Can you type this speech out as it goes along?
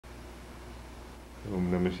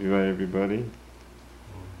Om Namah Shivaya, everybody.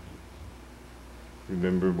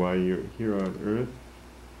 Remember why you're here on earth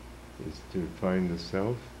is to find the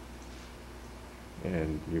self,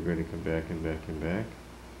 and you're going to come back and back and back.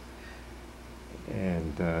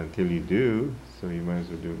 And until you do, so you might as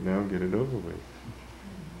well do it now and get it over with.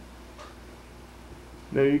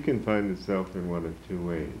 Now you can find the self in one of two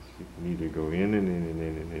ways. You can either go in and in and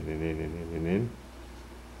in and in and in and in and in.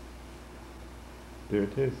 There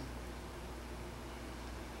it is.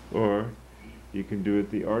 Or you can do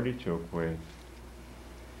it the artichoke way.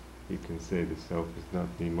 You can say the self is not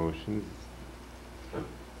the emotions,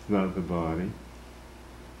 it's not the body,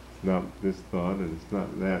 it's not this thought, and it's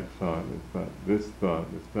not that thought, it's not this thought,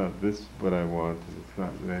 it's not this what I want, and it's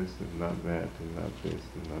not this, and not that, and not this,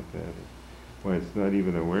 and not that. Why, it's not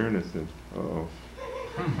even awareness, and uh-oh.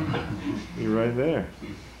 You're right there.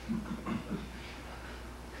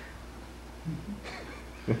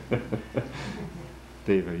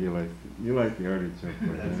 Deva, you like the artichoke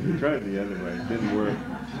way. Huh? You tried the other way, it didn't work.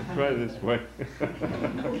 Try this way.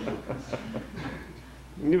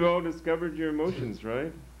 You've all discovered your emotions,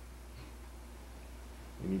 right?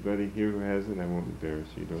 Anybody here who hasn't, I won't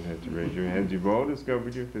embarrass you. You don't have to raise your hands. You've all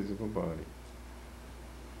discovered your physical body.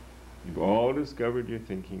 You've all discovered your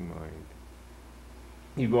thinking mind.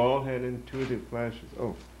 You've all had intuitive flashes.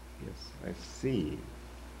 Oh, yes, I see.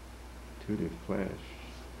 Intuitive flash.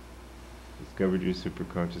 Discovered your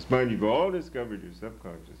superconscious mind. You've all discovered your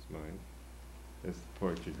subconscious mind. That's the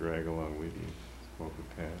part you drag along with you. It's called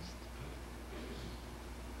the past.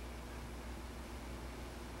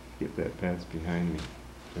 Get that past behind me.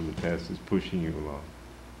 And the past is pushing you along.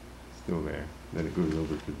 It's still there. Then it goes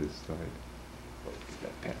over to this side. Oh, get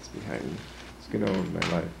that past behind me. Let's get on with my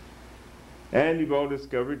life. And you've all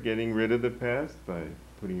discovered getting rid of the past by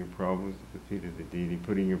putting your problems at the feet of the deity,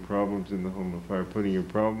 putting your problems in the home of fire, putting your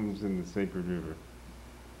problems in the sacred river.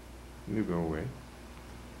 And they go away.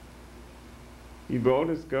 You've all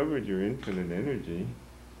discovered your infinite energy,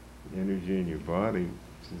 the energy in your body,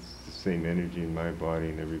 which is the same energy in my body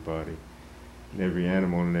and every body, and every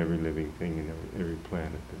animal and every living thing and every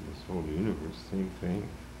planet in this whole universe, same thing.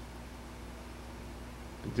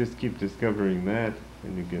 But just keep discovering that,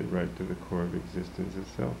 and you get right to the core of existence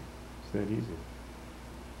itself. It's that easy.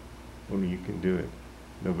 Only you can do it.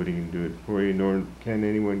 Nobody can do it for you, nor can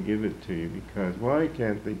anyone give it to you, because why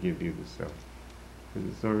can't they give you the self? Because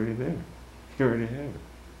it's already there. You already have it.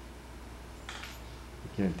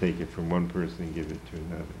 You can't take it from one person and give it to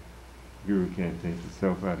another. The Guru can't take the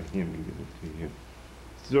self out of him and give it to you.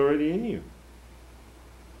 It's already in you.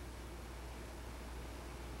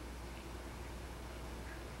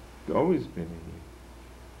 It's always been in you.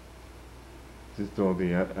 Just all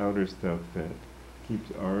the outer stuff that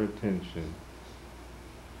keeps our attention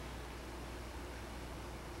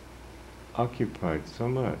occupied so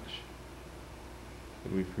much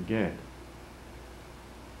that we forget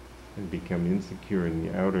and become insecure in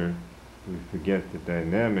the outer. We forget the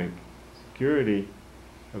dynamic security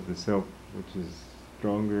of the self, which is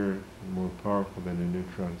stronger and more powerful than a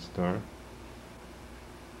neutron star.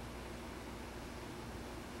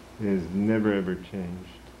 It has never ever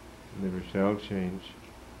changed, never shall change,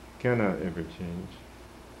 cannot ever change.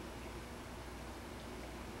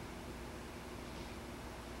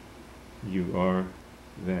 You are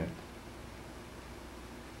that.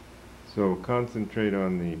 So concentrate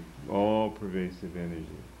on the all-pervasive energy.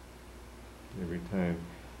 Every time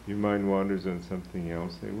your mind wanders on something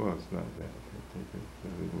else, say, well, it's not that. Take a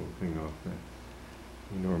little thing off that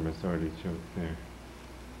enormous artichoke there.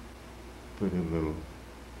 Put a little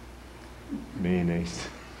mayonnaise.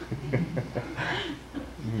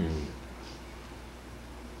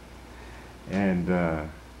 And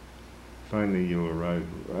finally you'll arrive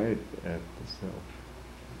right at the self.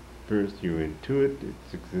 First you intuit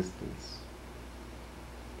its existence,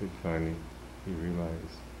 then finally you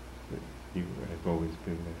realize that you have always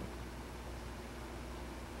been there.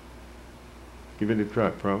 Give it a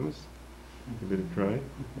try, promise? Give it a try?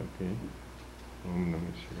 Okay. Om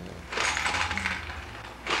Namah Shivaya.